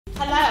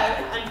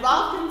Hello and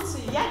welcome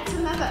to yet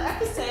another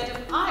episode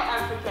of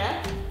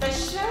iAfrica, the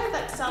show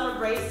that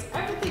celebrates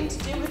everything to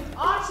do with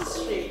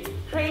artistry,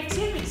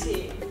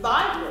 creativity,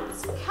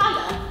 vibrance,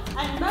 colour,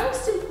 and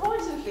most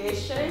importantly, a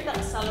show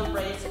that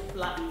celebrates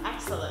Black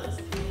excellence.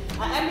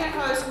 I am your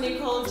host,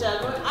 Nicole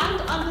Jago,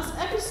 and on this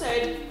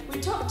episode, we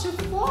talk to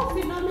four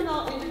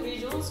phenomenal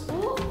individuals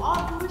who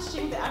are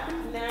pushing the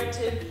African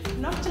narrative,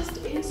 not just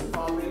in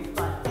Zimbabwe,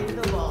 but in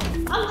the world.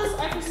 On this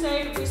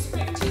episode, we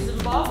speak to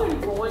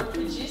Zimbabwean-born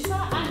producer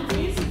and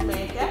music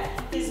maker.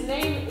 His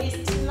name is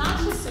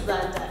Tinashe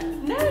Sibanda,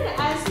 known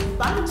as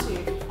Bantu,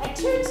 a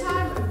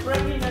two-time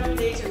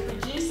Grammy-nominated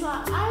producer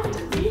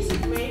and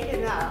music maker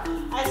now,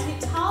 as he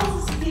tells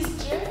us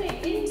his journey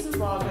in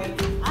Zimbabwe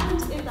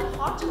and in the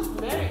heart of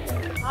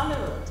America,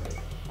 Hollywood.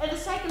 In the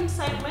second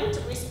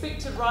segment, we speak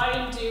to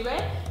Ryan Dube,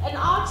 an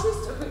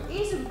artist who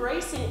is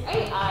embracing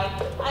AI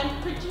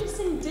and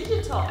producing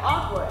digital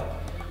artwork.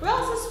 We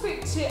also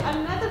speak to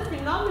another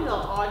phenomenal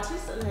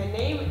artist, and her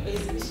name is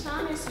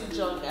Ishani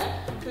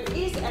Sujonga, who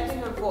is adding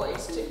her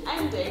voice to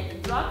ending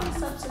drug and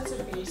substance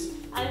abuse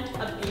and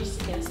abuse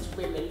against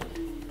women.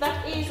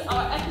 That is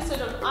our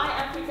episode of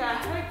iAfrica. I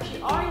hope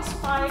you are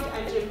inspired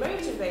and you're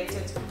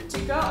motivated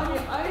to go on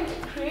your own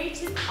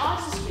creative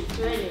artistry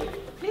journey.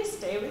 Please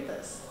stay with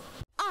us.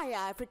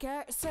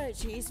 iAfrica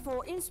searches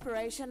for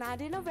inspiration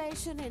and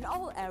innovation in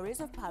all areas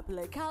of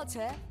popular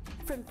culture,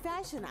 from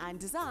fashion and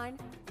design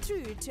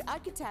through to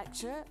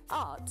architecture,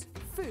 art,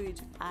 food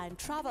and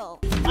travel.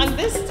 On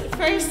this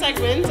first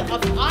segment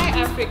of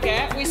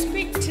iAfrica, we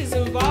speak to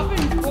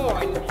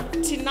Zimbabwean-born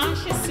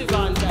Tinashe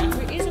Sibanda,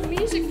 who is a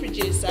music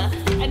producer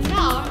and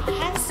now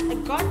has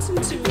gotten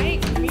to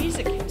make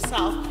music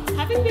himself,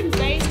 having been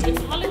based in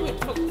Hollywood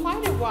for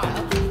quite a while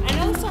and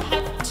also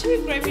have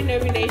 2 Grammy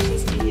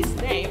nominations to his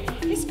name.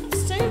 He's got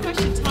so much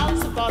to tell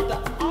us about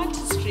the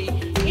artistry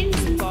in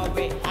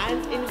Zimbabwe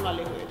and in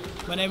Hollywood.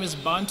 My name is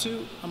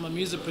Bantu. I'm a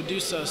music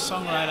producer,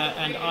 songwriter,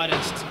 and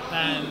artist,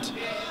 and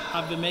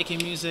I've been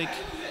making music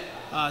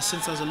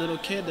since I was a little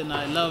kid, and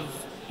I love,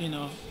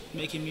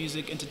 making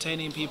music,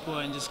 entertaining people,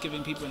 and just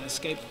giving people an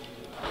escape.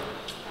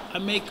 I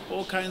make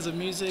all kinds of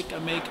music.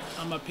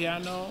 I'm a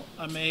piano.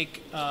 I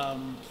make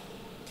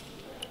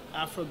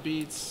Afro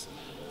beats.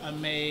 I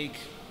make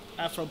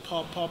Afro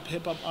pop,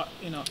 hip hop,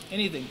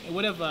 anything,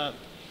 whatever,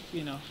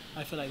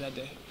 I feel like that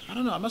day. I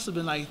don't know, I must have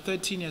been like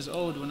 13 years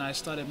old when I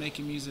started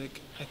making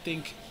music. I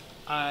think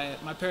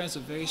my parents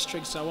were very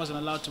strict, so I wasn't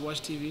allowed to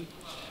watch TV.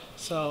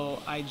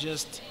 So I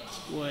just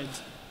would,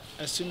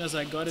 as soon as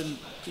I got in,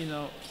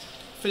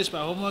 finished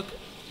my homework,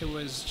 it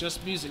was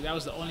just music. That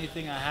was the only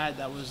thing I had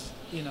that was,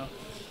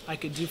 I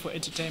could do for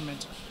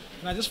entertainment.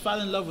 And I just fell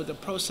in love with the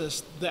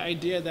process, the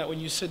idea that when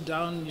you sit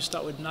down, you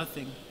start with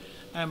nothing.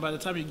 And by the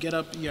time you get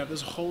up, you have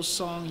this whole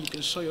song, you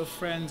can show your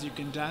friends, you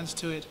can dance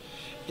to it.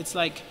 It's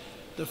like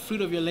the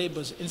fruit of your labor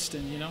is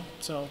instant,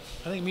 So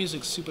I think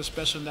music's super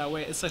special in that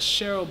way. It's a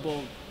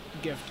shareable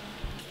gift.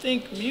 I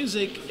think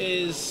music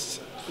is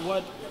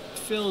what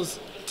fills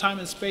time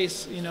and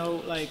space,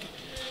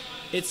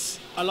 it's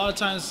a lot of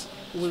times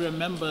we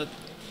remember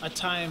a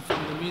time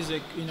from the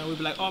music, we'd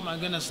be like, oh my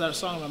goodness, that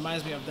song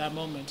reminds me of that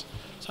moment.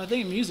 So I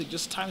think music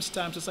just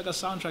timestamps, it's like a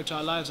soundtrack to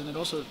our lives, and it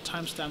also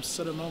timestamps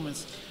certain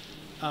moments.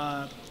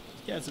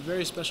 It's a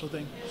very special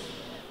thing.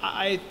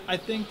 I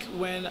think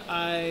when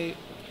I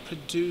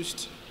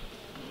produced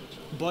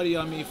Body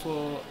on Me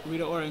for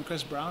Rita Ora and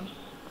Chris Brown,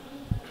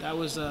 that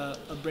was a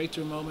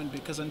breakthrough moment,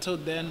 because until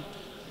then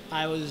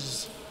I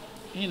was,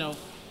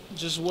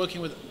 just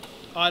working with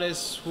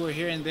artists who were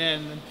here and there,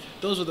 and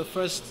those were the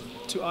first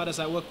 2 artists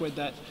I worked with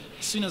that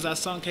as soon as that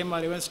song came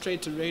out, it went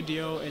straight to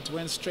radio, it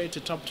went straight to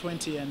top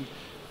 20, and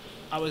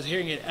I was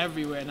hearing it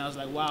everywhere, and I was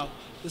like, wow,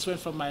 this went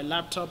from my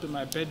laptop in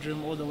my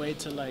bedroom all the way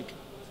to like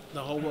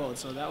the whole world,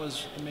 so that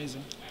was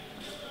amazing.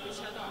 Which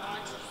other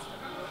artists?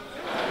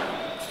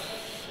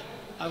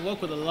 I've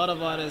worked with a lot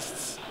of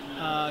artists.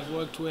 I've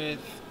worked with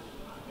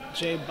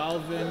J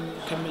Balvin,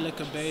 Camila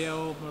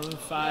Cabello, Maroon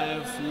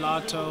 5,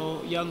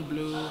 Lotto, Young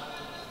Blue,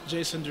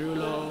 Jason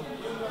Derulo.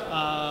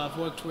 I've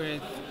worked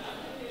with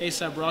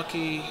A$AP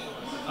Rocky.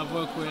 I've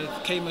worked with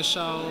K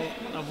Michelle.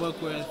 I've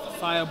worked with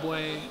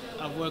Fireboy.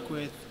 I've worked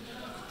with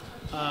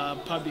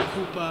Pabi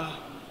Cooper.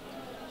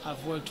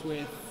 I've worked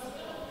with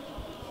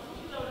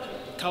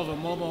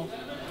Calvin Momo.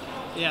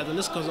 Yeah, the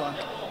list goes on.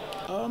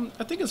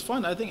 I think it's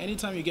fun. I think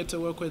anytime you get to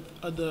work with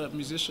other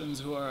musicians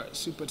who are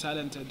super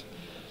talented,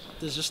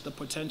 there's just the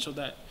potential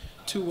that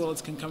 2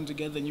 worlds can come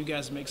together and you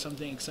guys make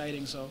something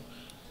exciting. So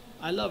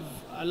I love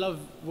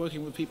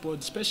working with people,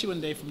 especially when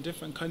they're from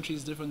different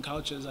countries, different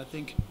cultures. I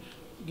think,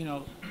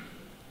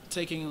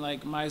 taking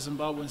like my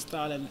Zimbabwean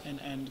style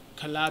and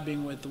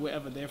collabing with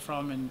wherever they're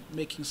from and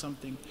making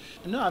something.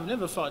 And no, I've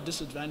never felt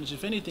disadvantaged.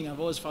 If anything, I've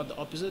always felt the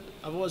opposite.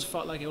 I've always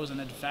felt like it was an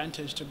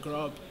advantage to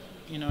grow up,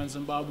 in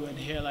Zimbabwe and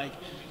hear like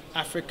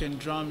African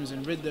drums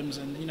and rhythms,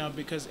 and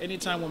because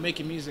anytime we're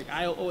making music,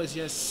 I always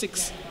hear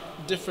 6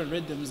 different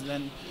rhythms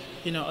than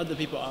other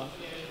people are.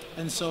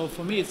 And so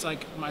for me, it's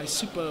like my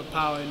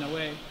superpower in a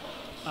way,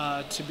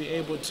 to be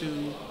able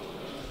to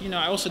you know,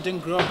 I also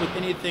didn't grow up with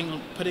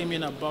anything putting me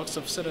in a box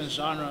of certain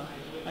genre.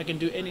 I can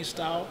do any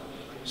style.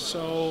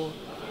 So,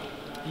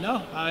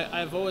 no,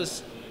 I've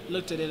always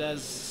looked at it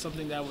as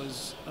something that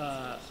was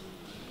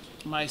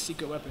my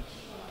secret weapon.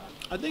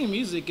 I think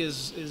music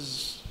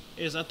is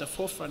at the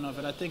forefront of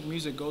it. I think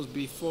music goes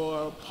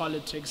before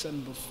politics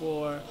and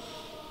before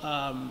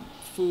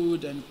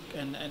food and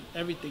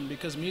everything,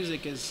 because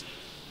music it's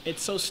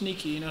so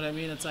sneaky, you know what I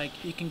mean? It's like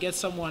you can get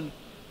someone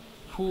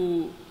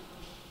who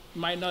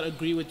might not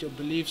agree with your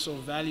beliefs or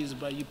values,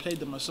 but you play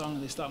them a song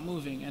and they start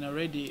moving, and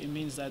already it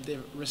means that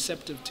they're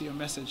receptive to your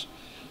message.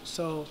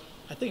 So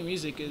I think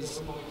music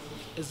is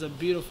a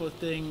beautiful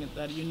thing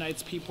that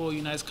unites people,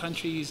 unites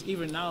countries.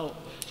 Even now,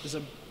 there's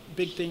a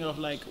big thing of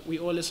like, we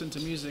all listen to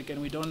music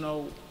and we don't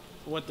know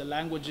what the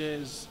language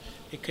is.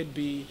 It could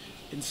be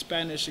in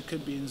Spanish, it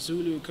could be in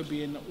Zulu, it could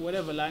be in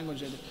whatever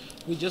language.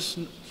 We just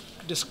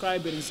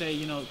describe it and say,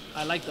 you know,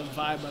 I like the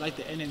vibe, I like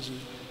the energy.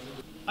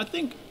 I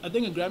think a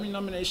Grammy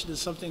nomination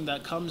is something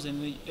that comes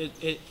and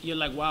you're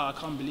like, wow, I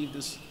can't believe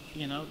this.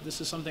 You know,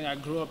 this is something I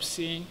grew up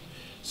seeing.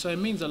 So it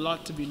means a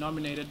lot to be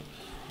nominated.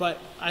 But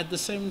at the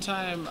same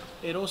time,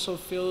 it also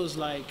feels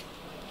like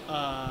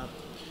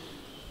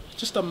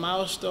just a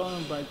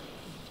milestone, but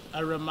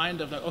a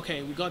reminder of like,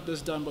 okay, we got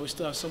this done, but we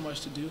still have so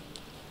much to do.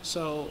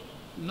 So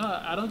no,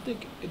 I don't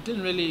think it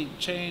didn't really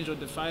change or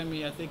define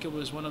me. I think it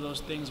was one of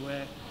those things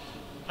where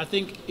I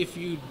think if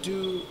you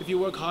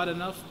work hard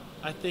enough,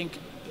 I think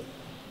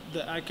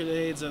the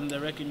accolades and the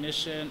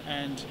recognition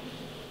and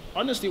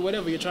honestly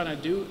whatever you're trying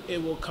to do,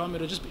 it will come.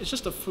 It's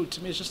just a fruit.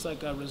 To me, it's just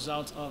like a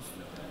result of,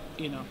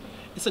 you know,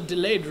 it's a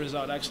delayed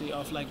result actually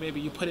of like maybe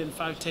you put in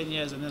 5-10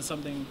 years and then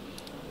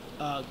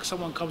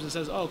someone comes and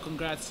says, oh,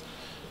 congrats.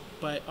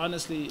 But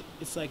honestly,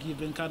 it's like you've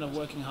been kind of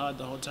working hard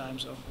the whole time.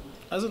 So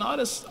as an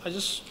artist,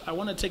 I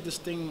want to take this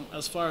thing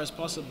as far as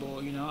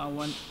possible. You know, I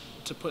want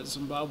to put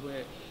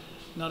Zimbabwe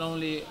not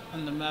only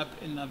on the map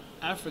in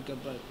Africa,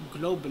 but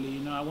globally.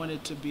 You know, I want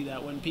it to be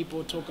that when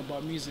people talk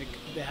about music,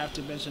 they have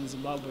to mention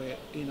Zimbabwe.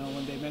 You know,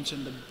 when they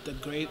mention the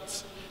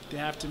greats, they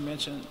have to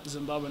mention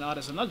Zimbabwean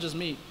artists. And not just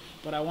me,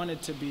 but I want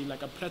it to be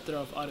like a plethora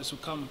of artists who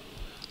come,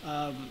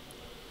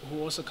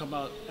 who also come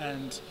out.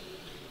 And,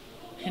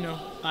 you know,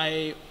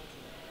 I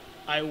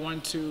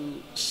want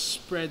to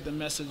spread the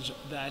message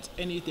that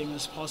anything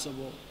is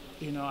possible.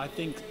 You know, I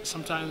think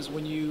sometimes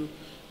when you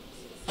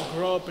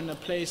grow up in a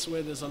place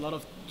where there's a lot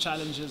of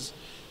challenges,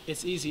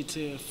 it's easy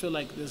to feel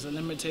like there's a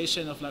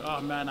limitation of like, oh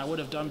man, I would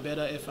have done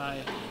better if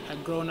I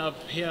had grown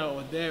up here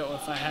or there, or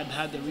if I had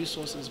had the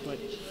resources. But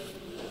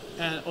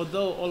and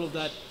although all of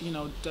that, you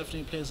know,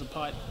 definitely plays a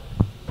part,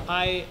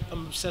 I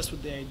am obsessed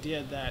with the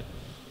idea that,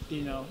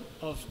 you know,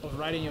 of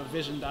writing your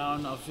vision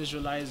down, of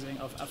visualizing,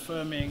 of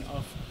affirming,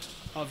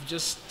 of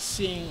just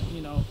seeing,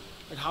 you know,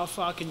 like how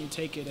far can you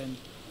take it, and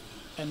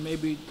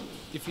maybe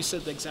if you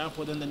set the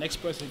example, then the next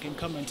person can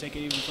come and take it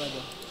even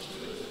further.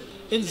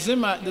 In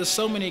Zima, there's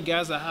so many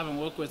guys I haven't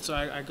worked with, so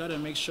I gotta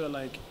make sure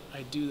like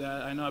I do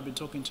that. I know I've been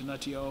talking to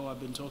Nutty O, I've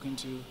been talking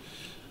to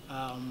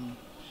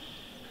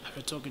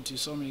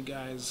so many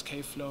guys,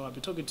 K-Flow, I've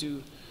been talking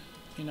to,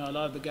 you know, a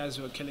lot of the guys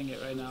who are killing it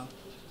right now.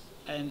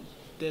 And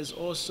there's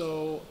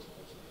also,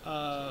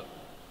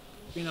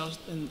 you know,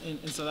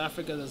 in South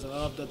Africa, there's a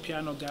lot of the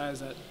piano guys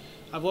that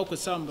I've worked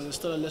with some, but there's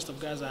still a list of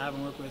guys I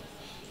haven't worked with.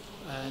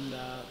 And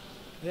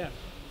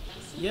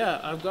yeah,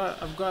 I've got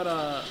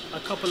a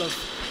couple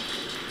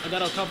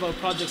of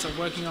projects I'm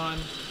working on.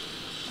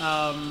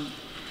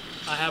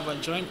 I have a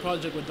joint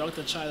project with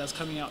Dr. Chai that's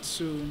coming out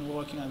soon. We're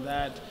working on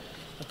that.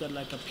 I've got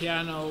like a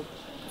piano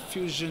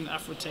fusion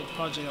Afro-tech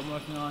project I'm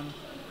working on.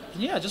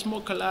 And yeah, just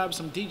more collabs,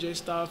 some DJ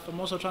stuff. I'm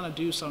also trying to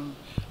do some.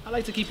 I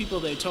like to keep people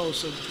on their toes.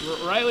 So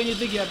right when you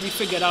think you have me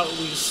figured out,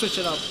 we switch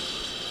it up.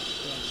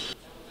 Yeah.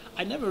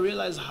 I never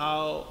realized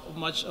how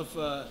much of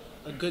a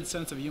good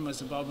sense of humor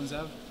Zimbabweans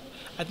have.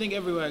 I think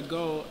everywhere I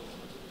go,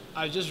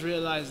 I just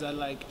realized that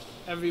like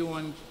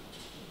everyone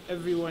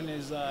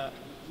is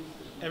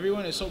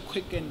so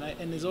quick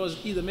and is always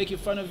either making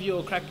fun of you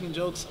or cracking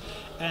jokes,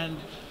 and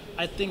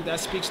I think that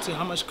speaks to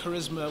how much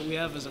charisma we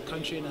have as a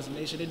country and as a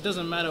nation. It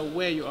doesn't matter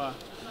where you are,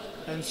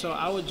 and so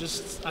I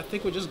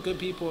think we're just good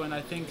people, and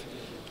I think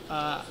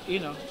you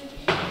know,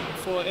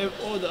 for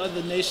all the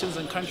other nations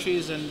and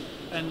countries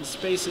and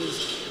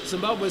spaces,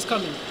 Zimbabwe is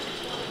coming.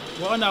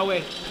 We're on our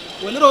way.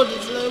 We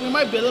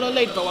might be a little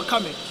late, but we're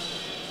coming.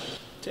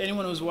 To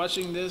anyone who's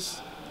watching this,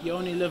 you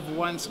only live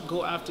once.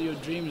 Go after your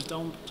dreams.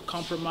 Don't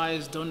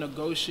compromise. Don't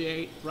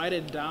negotiate. Write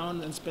it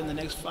down and spend the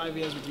next 5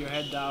 years with your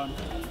head down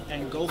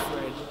and go for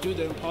it. Do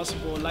the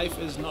impossible. Life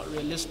is not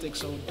realistic,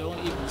 so don't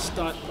even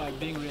start by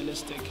being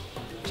realistic.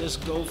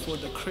 Just go for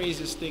the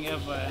craziest thing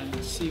ever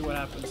and see what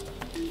happens.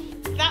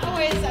 That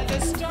was the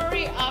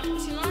story of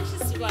Tinashe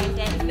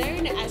Sibanda,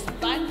 known as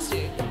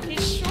Bantu. He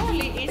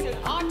surely is an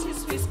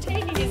artist who is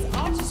taking his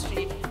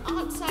artistry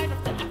outside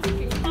of the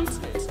African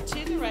continent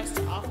to the rest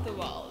of the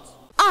world.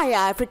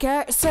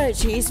 iAfrica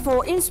searches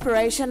for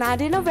inspiration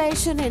and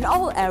innovation in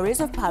all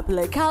areas of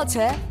popular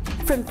culture,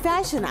 from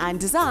fashion and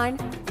design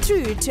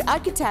through to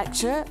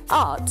architecture,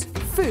 art,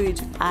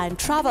 food and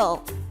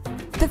travel.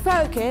 The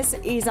focus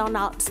is on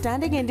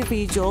outstanding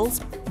individuals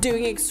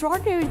doing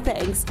extraordinary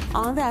things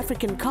on the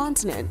African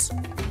continent.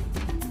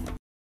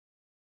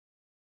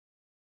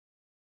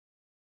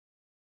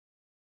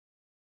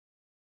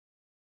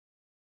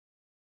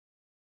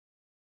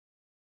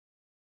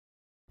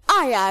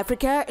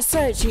 iAfrica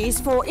searches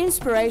for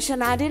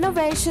inspiration and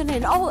innovation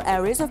in all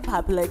areas of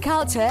popular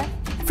culture,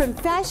 from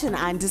fashion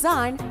and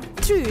design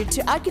through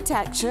to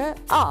architecture,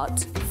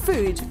 art,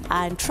 food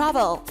and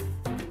travel.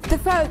 The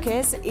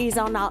focus is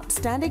on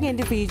outstanding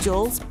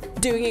individuals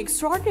doing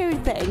extraordinary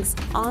things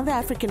on the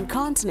African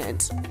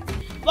continent.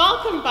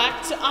 Welcome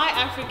back to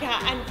iAfrica,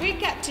 and we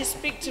get to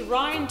speak to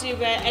Ryan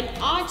Dube, an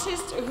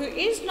artist who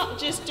is not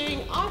just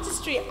doing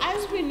artistry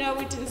as we know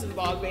it in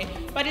Zimbabwe,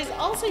 but is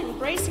also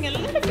embracing a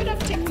little bit of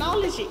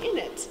technology in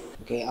it.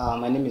 Okay,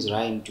 my name is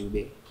Ryan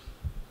Dube.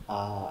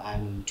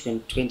 I'm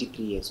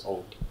 23 years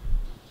old.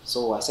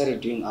 So I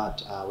started doing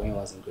art when I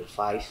was in grade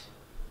 5.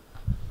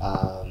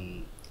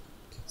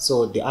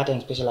 So the art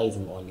I'm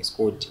specializing on is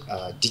called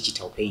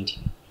digital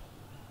painting.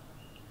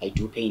 I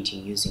do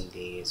painting using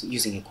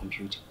a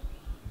computer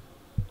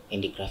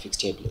and a graphics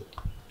tablet.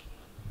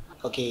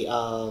 Okay,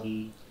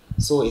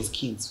 so as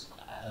kids,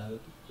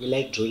 we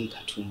like drawing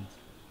cartoons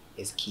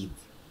as kids,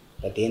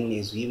 but then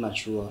as we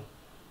mature,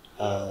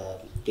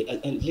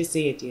 and let's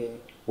say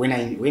when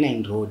I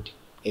enrolled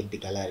at the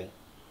gallery,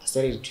 I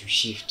started to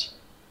shift,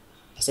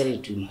 I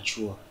started to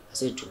mature, I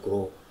started to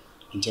grow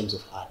in terms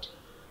of art,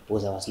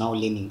 because I was now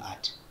learning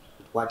art.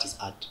 What is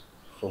art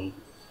from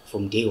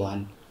day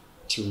one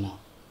till now?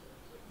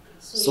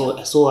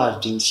 So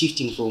I've been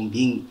shifting from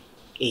being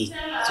a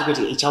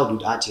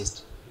childhood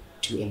artist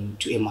to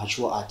a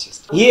mature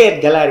artist. Here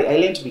at Gallery, I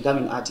learned to become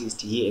an artist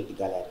here at the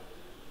Gallery,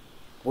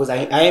 because I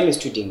am a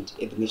student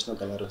at the National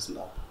Gallery of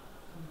Zimbabwe.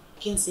 I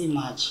can't say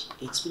much.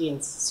 The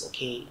experience is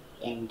okay,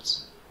 and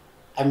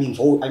I'm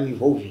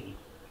evolving.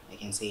 I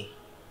can say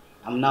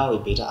I'm now a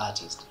better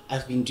artist.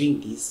 I've been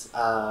doing this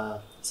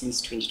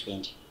since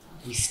 2020.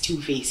 We're still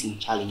facing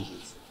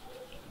challenges,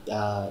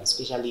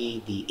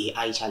 especially the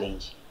AI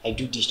challenge. I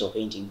do digital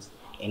paintings,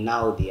 and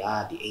now they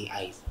are the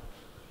AIs,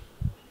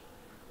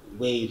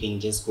 where you can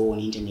just go on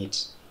the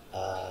internet,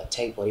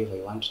 type whatever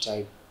you want to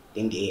type,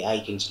 then the AI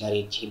can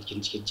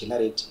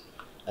generate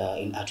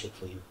an artwork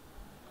for you.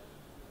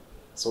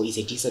 So it's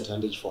a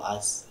disadvantage for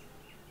us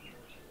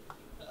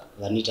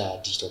that need a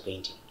digital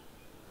painting.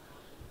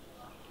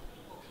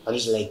 I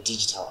need like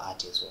digital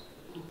art as well.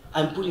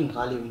 I'm putting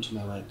value into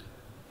my work.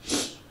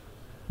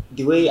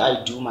 The way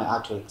I do my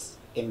artworks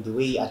and the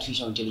way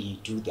artificial intelligence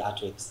do the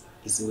artworks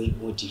is way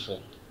more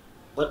different.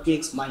 What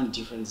makes mine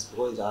different is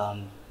because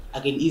I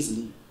can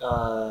easily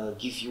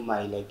give you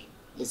my,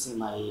 let's say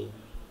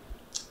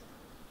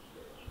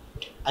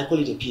I call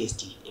it a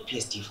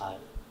PSD file.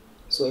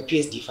 So a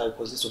PSD file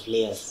consists of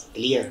layers, the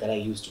layers that I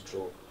use to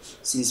draw,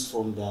 since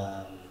from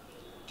the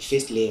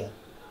first layer,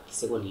 the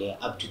second layer,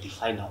 up to the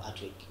final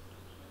artwork,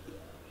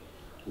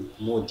 with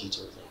more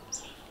details,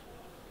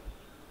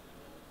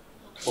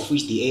 of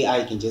which the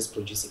AI can just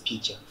produce a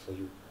picture for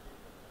you.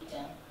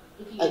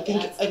 I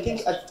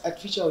think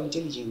artificial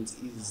intelligence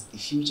is the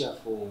future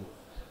for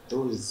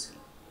those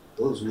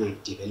who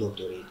have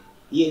developed already.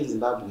 Here in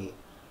Zimbabwe, we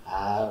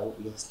are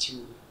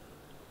still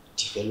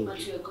developing. But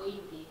we are going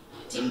there.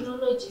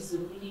 Technology is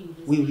ruling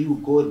this. We will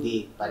go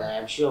there, but I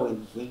am sure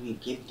when we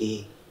get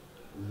there,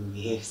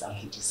 we will have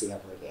something to say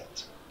about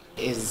that.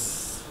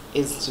 As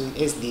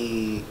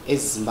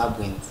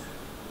Zimbabweans,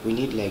 we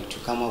need to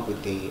come up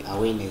with the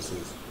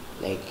awarenesses,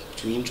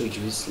 to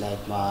introduce my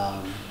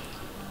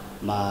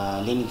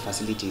learning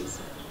facilities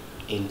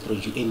and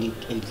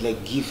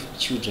give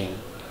children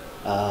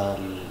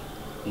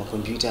more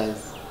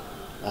computers,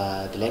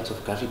 the likes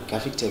of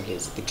graphic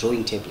tablets, the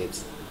drawing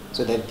tablets,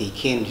 so that they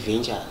can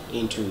venture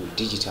into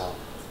digital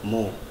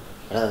more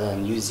rather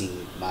than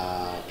using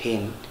my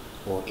pen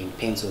or in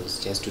pencils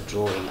just to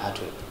draw an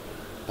artwork,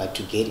 but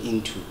to get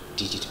into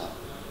digital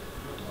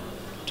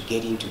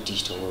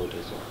world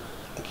as well.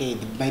 Okay,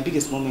 my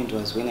biggest moment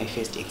was when I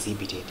first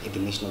exhibited at the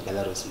National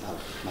Gallery of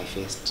Zimbabwe, my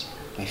first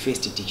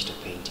digital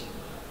painting.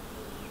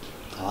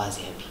 I was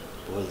happy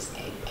because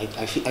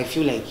I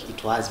feel like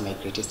it was my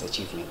greatest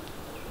achievement,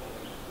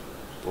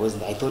 because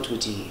I thought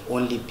would the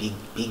only big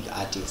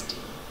artist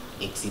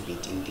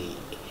exhibit in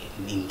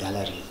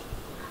galleries,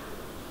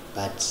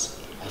 but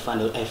I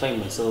find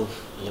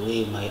myself, the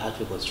way my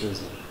artwork was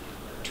chosen,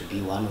 to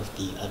be one of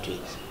the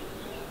artworks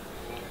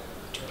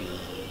to be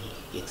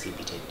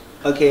exhibited.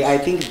 Okay, I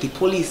think the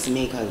policy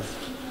makers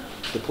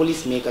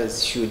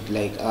should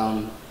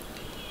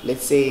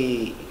let's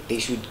say they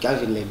should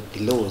govern the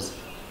laws.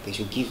 They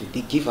should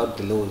give out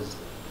the laws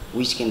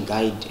which can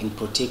guide and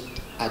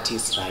protect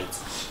artists'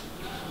 rights.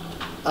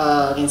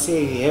 I can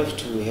say we have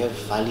to have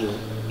value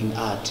in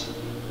art.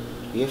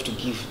 We have to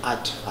give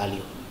art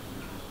value.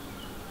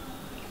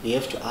 We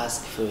have to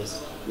ask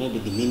first maybe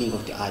the meaning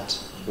of the art,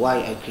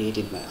 why I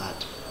created my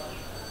art,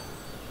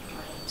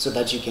 so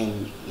that you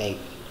can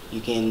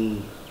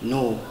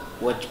know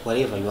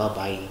whatever you are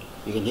buying,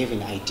 you can have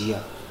an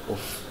idea of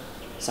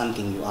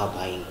something you are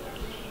buying.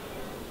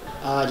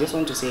 I just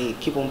want to say,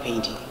 keep on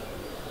painting.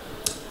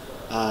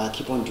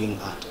 Keep on doing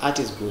art. Art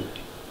is good.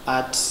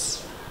 Art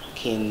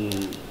can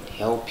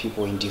help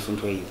people in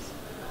different ways.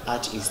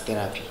 Art is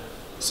therapy.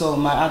 So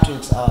my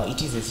artworks,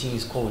 it is a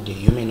series called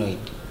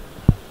Humanoid.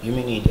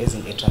 Humanoid is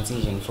a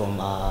transition from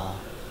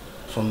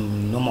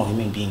normal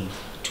human being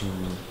to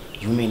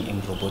human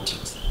and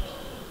robotics.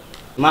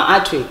 My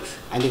artworks,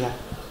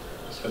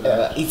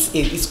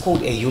 it's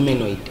called a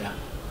humanoid.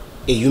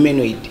 A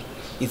humanoid.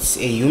 It's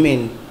a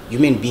human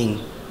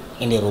being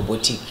and a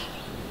robotic.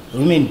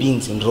 Human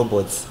beings and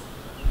robots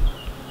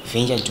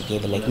venture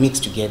together, like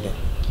mixed together.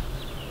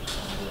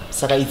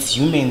 So it's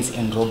humans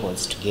and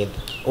robots together,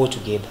 all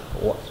together,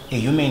 or a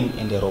human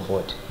and a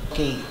robot.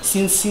 Okay,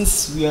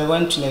 since we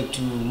want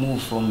to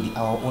move from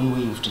our own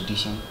way of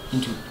tradition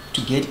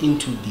to get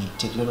into the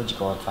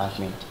technological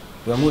advancement,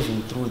 we are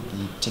moving through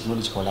the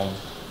technological line.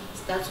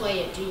 So that's why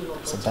you're doing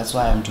robotics. So that's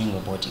why I'm doing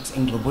robotics.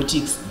 And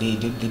robotics, they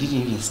didn't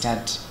even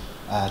start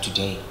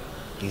today.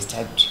 They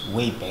start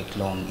way back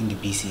long in the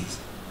BCs.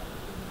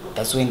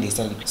 That's when they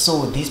started.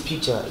 So this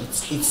picture,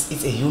 it's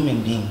a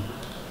human being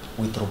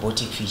with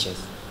robotic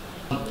features.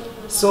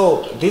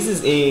 So this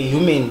is a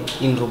human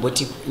in a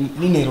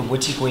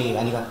robotic way.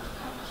 And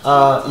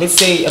let's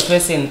say a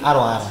person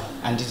arwara,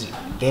 and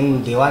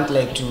then they want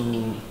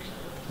to,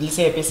 let's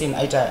say a person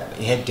either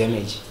head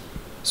damage,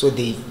 so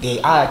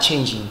they are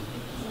changing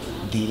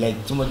the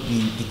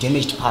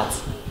damaged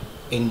parts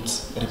and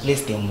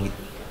replace them with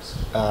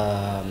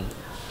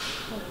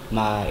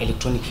my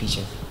electronic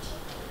features.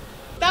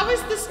 That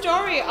was the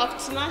story of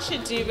Tinashe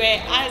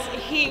Dube as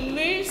he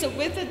moves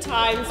with the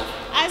times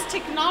as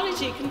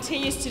technology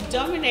continues to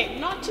dominate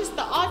not just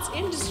the arts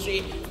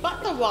industry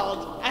but the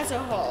world as a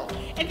whole.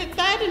 In the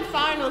third and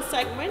final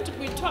segment,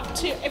 we talk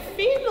to a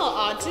female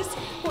artist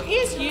who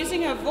is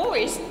using her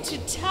voice to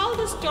tell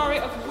the story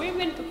of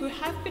women who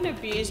have been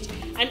abused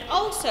and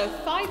also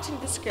fighting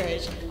the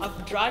scourge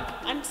of drug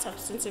and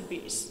substance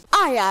abuse.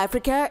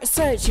 iAfrica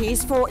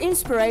searches for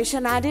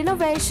inspiration and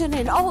innovation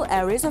in all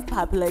areas of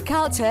popular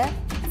culture,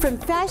 from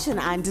fashion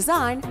and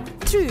design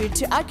through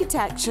to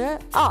architecture,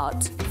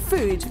 art,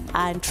 food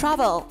and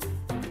travel.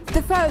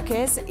 The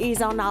focus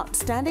is on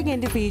outstanding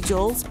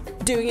individuals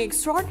doing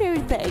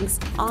extraordinary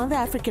things on the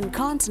African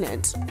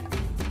continent.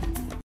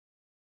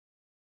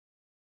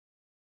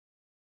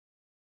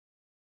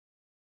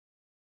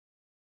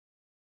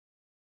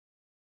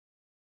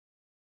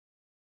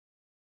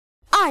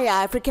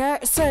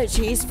 iAfrica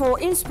searches for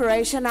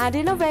inspiration and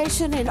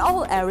innovation in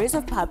all areas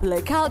of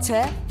popular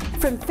culture,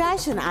 from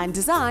fashion and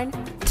design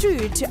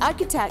through to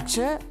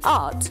architecture,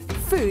 art,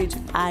 food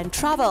and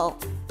travel.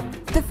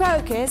 The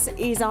focus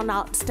is on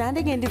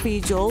outstanding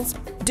individuals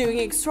doing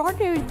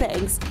extraordinary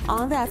things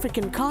on the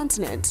African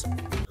continent.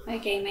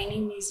 Okay, my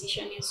name is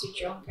Ishania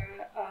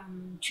Sujonga.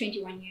 I'm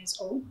 21 years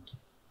old.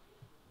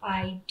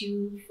 I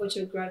do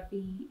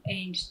photography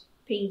and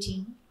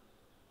painting,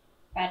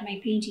 but my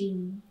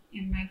painting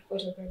and my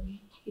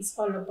photography is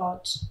all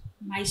about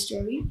my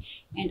story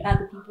and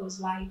other people's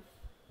life,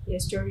 their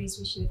stories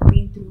which they've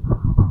been through,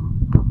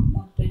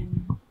 more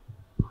than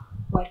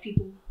what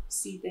people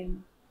see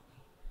them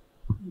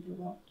in the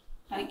world.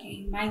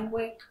 Okay, my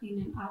work in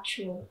an art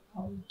show,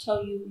 I will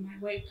tell you my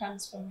work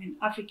comes from an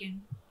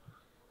African.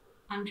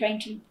 I'm trying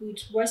to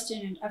put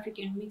Western and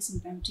African, mixing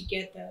them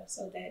together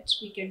so that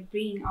we can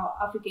bring our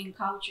African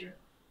culture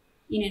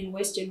in a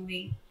Western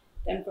way,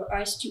 than for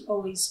us to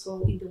always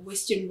go in the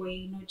Western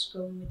way, not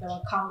going with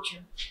our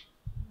culture.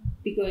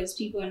 Because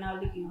people are now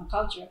looking at our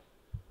culture,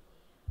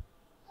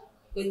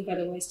 going for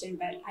the Western,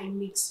 but I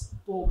mix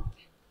both.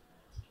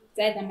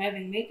 That I'm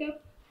having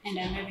makeup and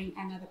I'm having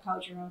another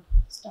cultural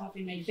stuff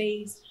in my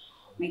face,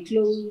 my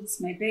clothes,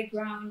 my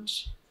background.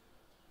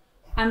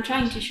 I'm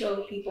trying to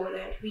show people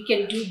that we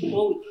can do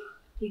both.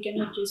 We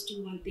cannot just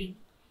do one thing,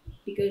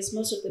 because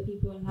most of the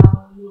people are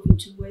now moving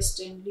to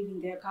Western,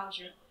 living their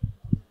culture,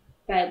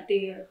 but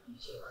there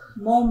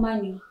more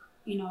money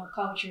in our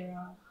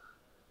cultural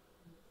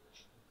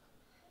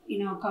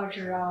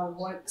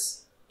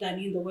works than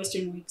in the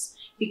Western works,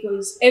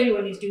 because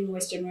everyone is doing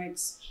Western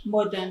works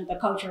more than the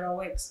cultural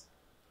works.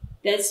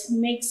 That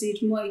makes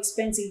it more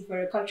expensive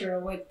for a cultural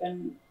work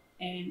than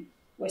a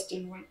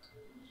Western work.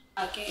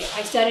 Okay,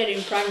 I started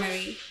in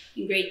primary.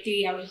 In grade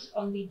 3, I was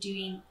only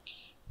doing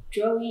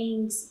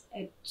drawings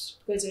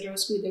because at our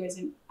school there was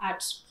an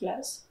art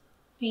class,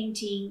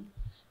 painting.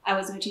 I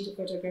was not into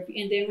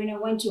photography. And then when I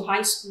went to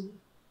high school,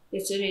 they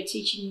started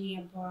teaching me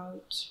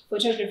about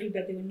photography,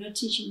 but they were not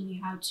teaching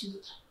me how to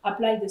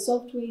apply the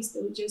softwares.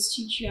 They would just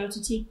teach you how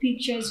to take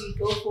pictures. We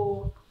go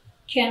for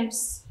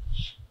camps,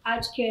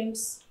 art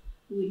camps.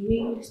 We would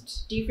meet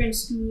different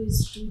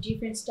schools, do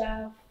different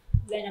stuff,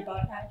 learn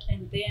about art.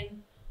 And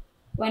then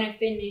when I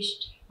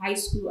finished high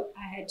school,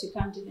 I had to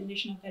come to the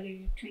National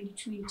Gallery of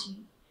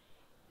 2020.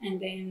 And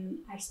then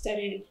I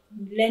started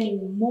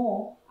learning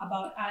more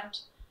about art,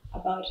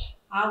 about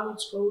how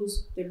it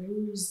goes, the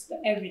rules, the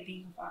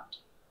everything of art.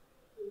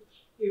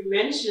 You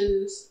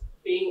mentioned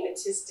being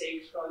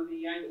artistic from a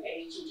young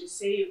age. Would you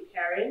say your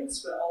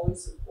parents were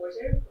always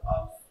supportive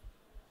of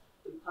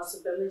the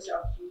possibility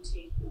of you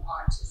taking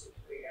art as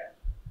a career?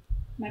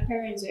 My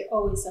parents were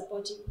always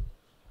supportive.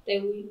 They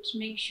would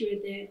make sure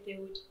that they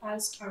would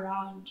ask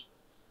around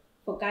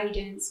for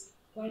guidance,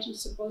 what you're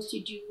supposed to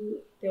do.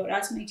 They would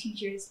ask my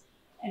teachers,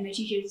 and my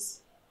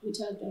teachers would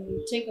tell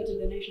them, take her to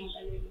the National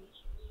Gallery.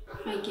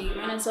 Okay,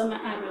 when I saw my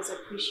art was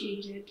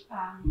appreciated,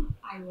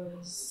 I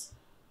was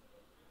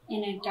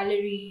in a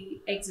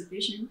gallery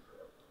exhibition,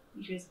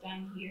 which was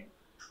done here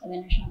at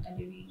the National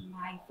Gallery.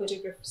 My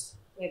photographs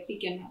were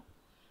picking up,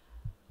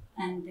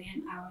 and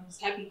then I was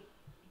happy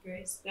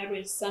because that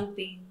was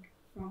something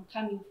from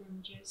coming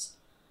from just,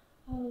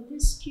 oh,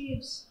 this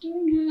kid's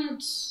doing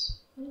art.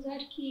 What is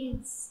that,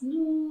 kids?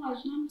 No,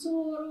 I'm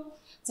sorry.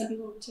 Some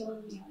people would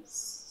tell me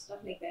stuff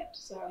like that,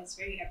 so I was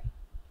very happy.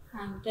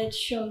 And that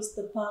shows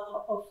the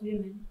power of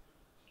women,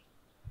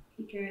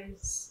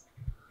 because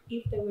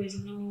if there was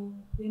no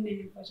women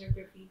in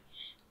photography,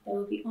 that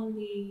would be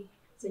only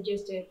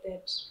suggested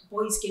that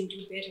boys can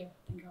do better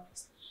than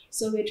girls.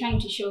 So we're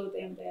trying to show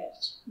them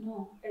that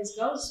no, as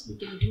girls we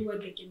can do what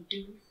they can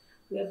do.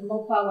 We have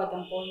more power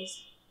than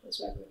boys.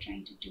 That's what we're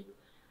trying to do.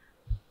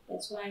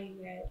 That's why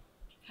we're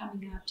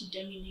coming up to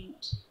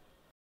dominate.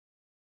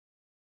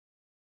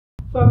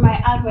 For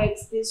my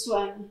artworks, this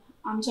one,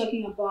 I'm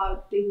talking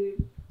about the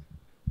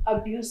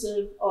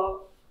abusive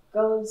of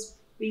girls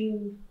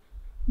being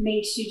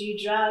made to do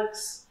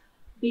drugs,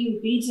 being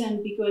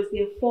beaten because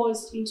they're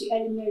forced into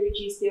early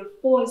marriages, they're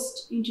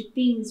forced into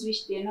things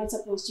which they're not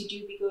supposed to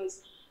do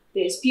because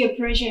there's peer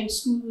pressure in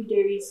school,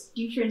 there is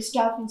different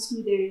stuff in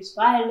school, there is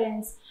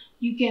violence.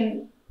 You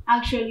can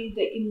actually,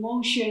 the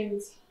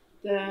emotions,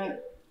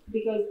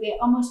 because there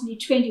are almost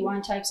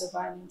 21 types of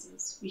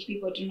violences which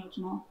people do not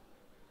know.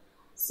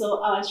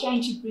 So I was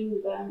trying to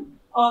bring them,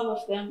 all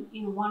of them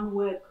in one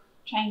work,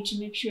 trying to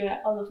make sure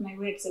all of my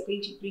works are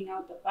going to bring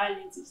out the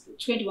violences, the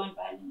 21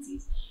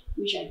 violences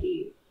which are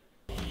there.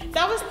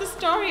 That was the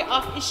story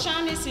of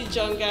Ishani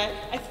Sijonga,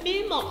 a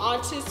female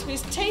artist who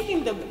is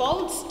taking the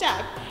bold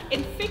step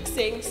in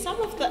fixing some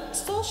of the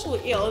social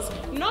ills,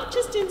 not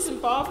just in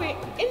Zimbabwe,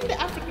 in the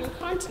African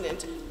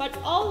continent, but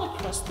all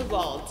across the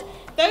world.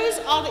 Those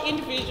are the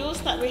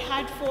individuals that we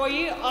had for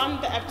you on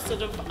the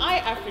episode of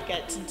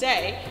iAfrica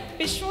today.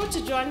 Be sure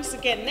to join us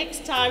again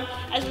next time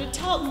as we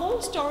tell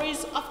more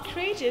stories of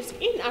creatives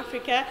in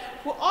Africa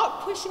who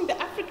are pushing the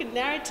African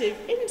narrative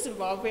in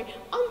Zimbabwe,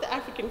 on the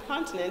African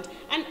continent,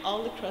 and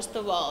all across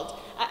the world.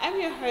 I am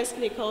your host,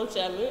 Nicole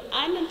Jamu,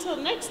 and until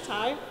next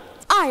time,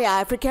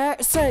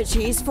 iAfrica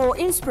searches for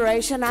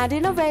inspiration and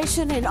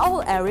innovation in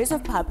all areas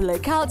of popular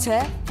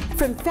culture,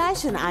 from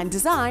fashion and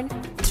design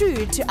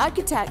through to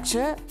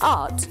architecture,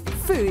 art,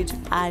 food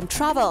and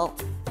travel.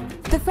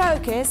 The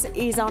focus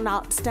is on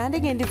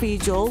outstanding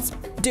individuals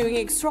doing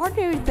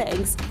extraordinary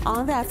things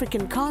on the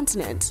African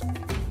continent.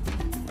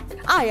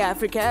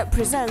 iAfrica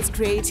presents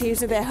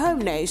creatives in their home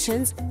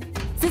nations,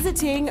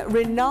 visiting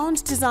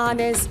renowned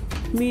designers,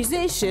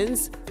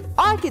 musicians,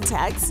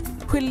 architects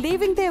who are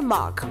leaving their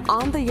mark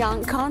on the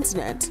young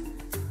continent.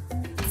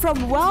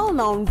 From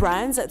well-known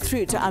brands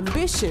through to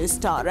ambitious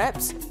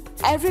startups,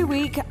 every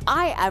week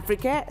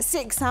iAfrica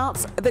seeks out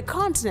the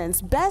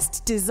continent's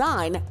best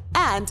design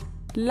and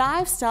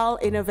lifestyle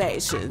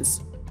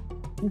innovations.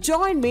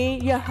 Join me,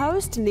 your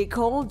host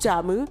Nicole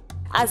Jamu,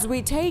 as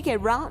we take a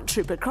round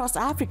trip across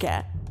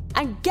Africa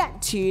and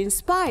get you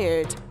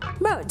inspired,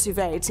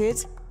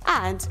 motivated,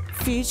 and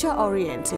future-oriented.